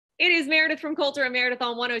It is Meredith from Coulter and Meredith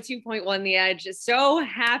on 102.1 The Edge. So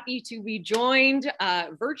happy to be joined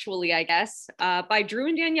virtually, I guess, by Drew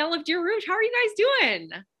and Danielle of Dear Rouge. How are you guys doing?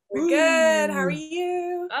 We're good. How are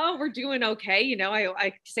you? Oh, we're doing okay. You know,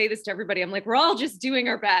 I say this to everybody. I'm like, we're all just doing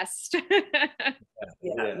our best.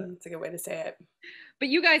 Yeah, that's a good way to say it. But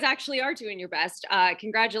you guys actually are doing your best.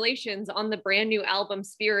 Congratulations on the brand new album,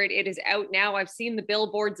 Spirit. It is out now. I've seen the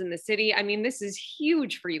billboards in the city. I mean, this is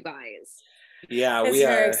huge for you guys. Yeah, it's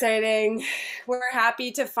very exciting. We're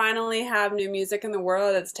happy to finally have new music in the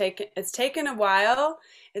world. It's taken a while.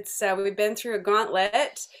 It's we've been through a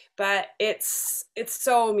gauntlet, but it's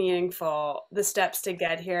so meaningful. The steps to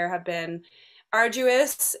get here have been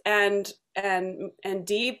arduous and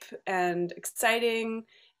deep and exciting,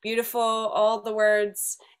 beautiful, all the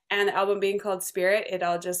words, and the album being called Spirit, it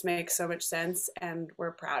all just makes so much sense and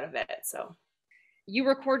we're proud of it. So you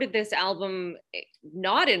recorded this album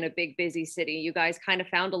not in a big busy city. You guys kind of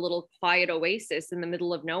found a little quiet oasis in the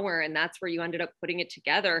middle of nowhere, and that's where you ended up putting it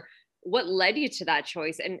together. What led you to that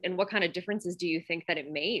choice, and what kind of differences do you think that it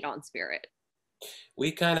made on Spirit?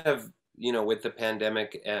 We kind of, with the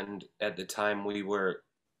pandemic, and at the time we were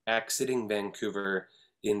exiting Vancouver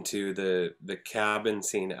into the cabin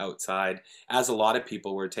scene outside, as a lot of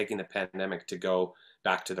people were taking the pandemic to go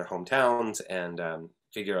back to their hometowns and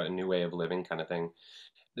figure out a new way of living, kind of thing.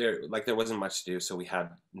 There wasn't much to do, so we had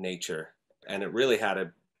nature, and it really had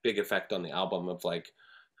a big effect on the album of like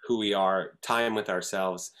who we are, time with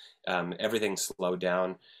ourselves, everything slowed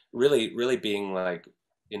down, really being like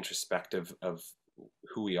introspective of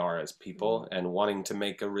who we are as people and wanting to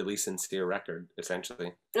make a really sincere record,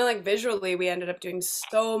 essentially. And like visually, we ended up doing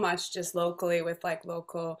so much just locally with like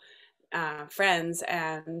local friends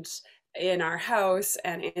and in our house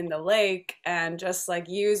and in the lake, and just like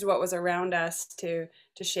used what was around us to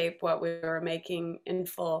shape what we were making in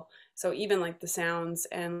full. So even like the sounds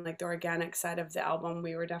and like the organic side of the album,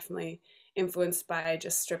 we were definitely influenced by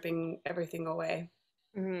just stripping everything away.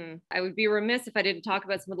 Mm-hmm. I would be remiss if I didn't talk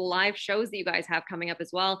about some of the live shows that you guys have coming up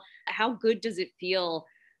as well. How good does it feel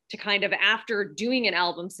to kind of, after doing an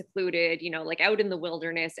album secluded, like out in the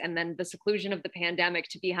wilderness, and then the seclusion of the pandemic,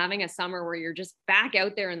 to be having a summer where you're just back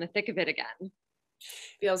out there in the thick of it again?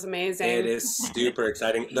 Feels amazing. It is super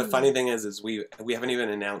exciting. The funny thing is we haven't even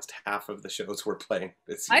announced half of the shows we're playing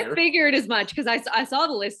this year. I figured as much, because I saw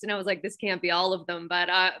the list and I was like, this can't be all of them, but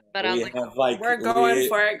I'm like, we're going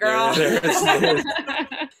for it, girl.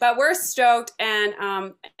 But we're stoked,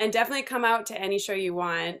 and definitely come out to any show you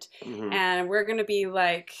want. Mm-hmm. And we're gonna be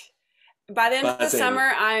like, by the end of the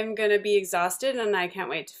summer, I'm gonna be exhausted, and I can't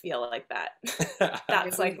wait to feel like that.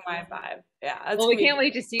 That's like my vibe. Yeah. Well, we can't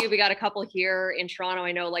wait to see you. We got a couple here in Toronto.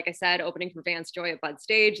 I know, like I said, opening for Vance Joy at Bud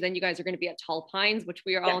Stage. Then you guys are going to be at Tall Pines, which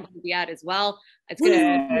we are all going to be at as well. It's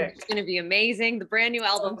going to be amazing. The brand new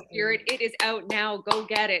album, Spirit, it is out now. Go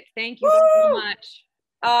get it. Thank you so much.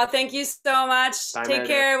 Thank you so much. Take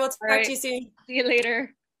care. We'll talk to you soon. See you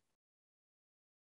later.